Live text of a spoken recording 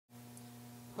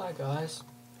Hi guys,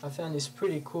 I found this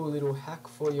pretty cool little hack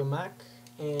for your Mac,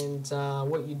 and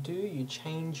what you do, you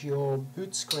change your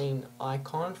boot screen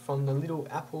icon from the little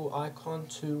Apple icon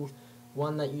to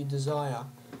one that you desire.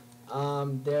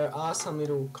 There are some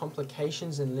little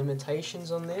complications and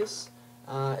limitations on this,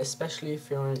 especially if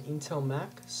you're on an Intel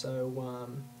Mac, so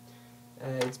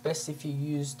it's best if you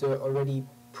use the already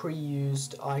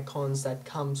pre-used icons that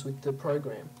comes with the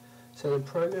program. So the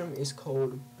program is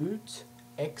called Boot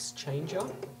X Changer.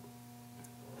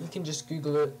 You can just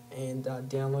Google it and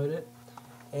download it,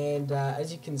 and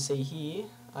as you can see here,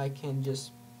 I can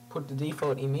just put the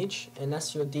default image, and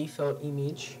that's your default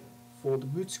image for the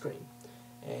boot screen,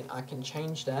 and I can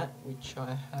change that, which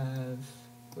I have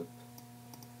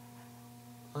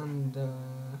under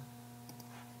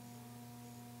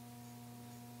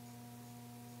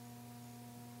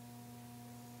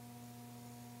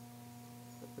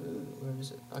where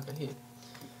is it? Okay, here.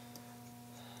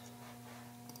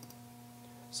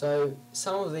 So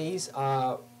some of these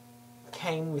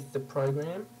came with the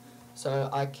program, so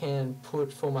I can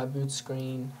put for my boot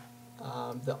screen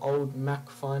the old Mac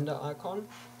Finder icon,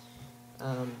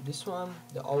 this one,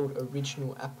 the old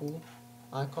original Apple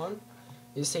icon.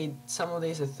 You see, some of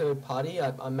these are third party.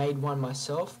 I made one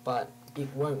myself, but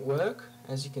it won't work.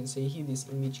 As you can see here, this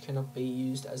image cannot be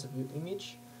used as a boot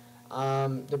image.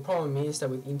 The problem is that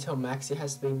with Intel Macs it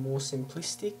has to be more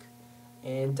simplistic,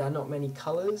 and not many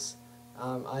colors.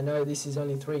 I know this is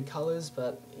only 3 colors,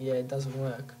 but yeah, it doesn't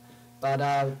work.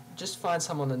 But just find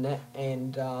some on the net,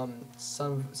 and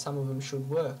some of them should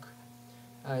work.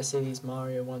 I see these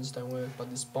Mario ones don't work,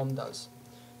 but this bomb does.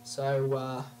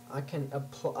 So I can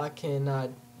apply.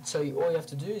 So all you have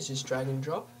to do is just drag and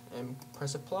drop and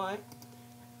press apply.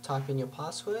 Type in your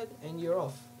password, and you're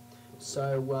off.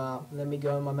 So let me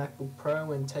go on my MacBook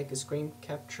Pro and take a screen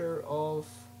capture of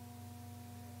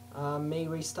me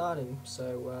restarting.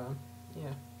 So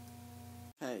yeah.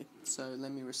 Okay, so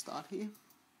let me restart here.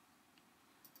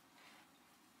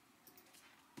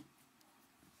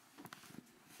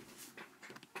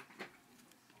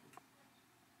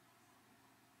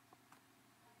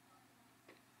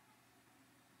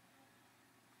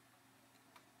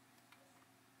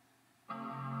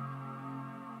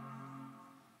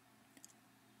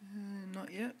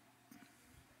 Not yet.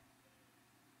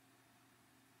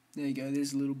 There you go,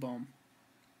 there's a little bomb.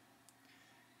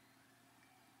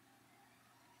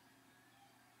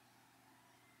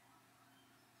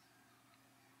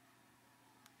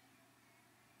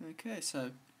 Okay,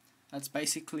 so that's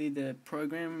basically the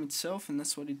program itself, and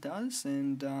that's what it does,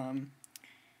 and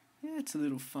yeah, it's a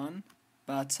little fun,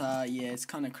 but yeah, it's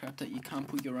kind of crap that you can't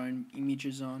put your own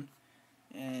images on,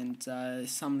 and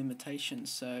some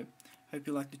limitations. So hope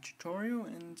you like the tutorial,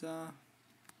 and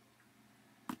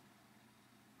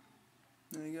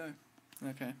there you go.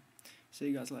 Okay, see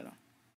you guys later.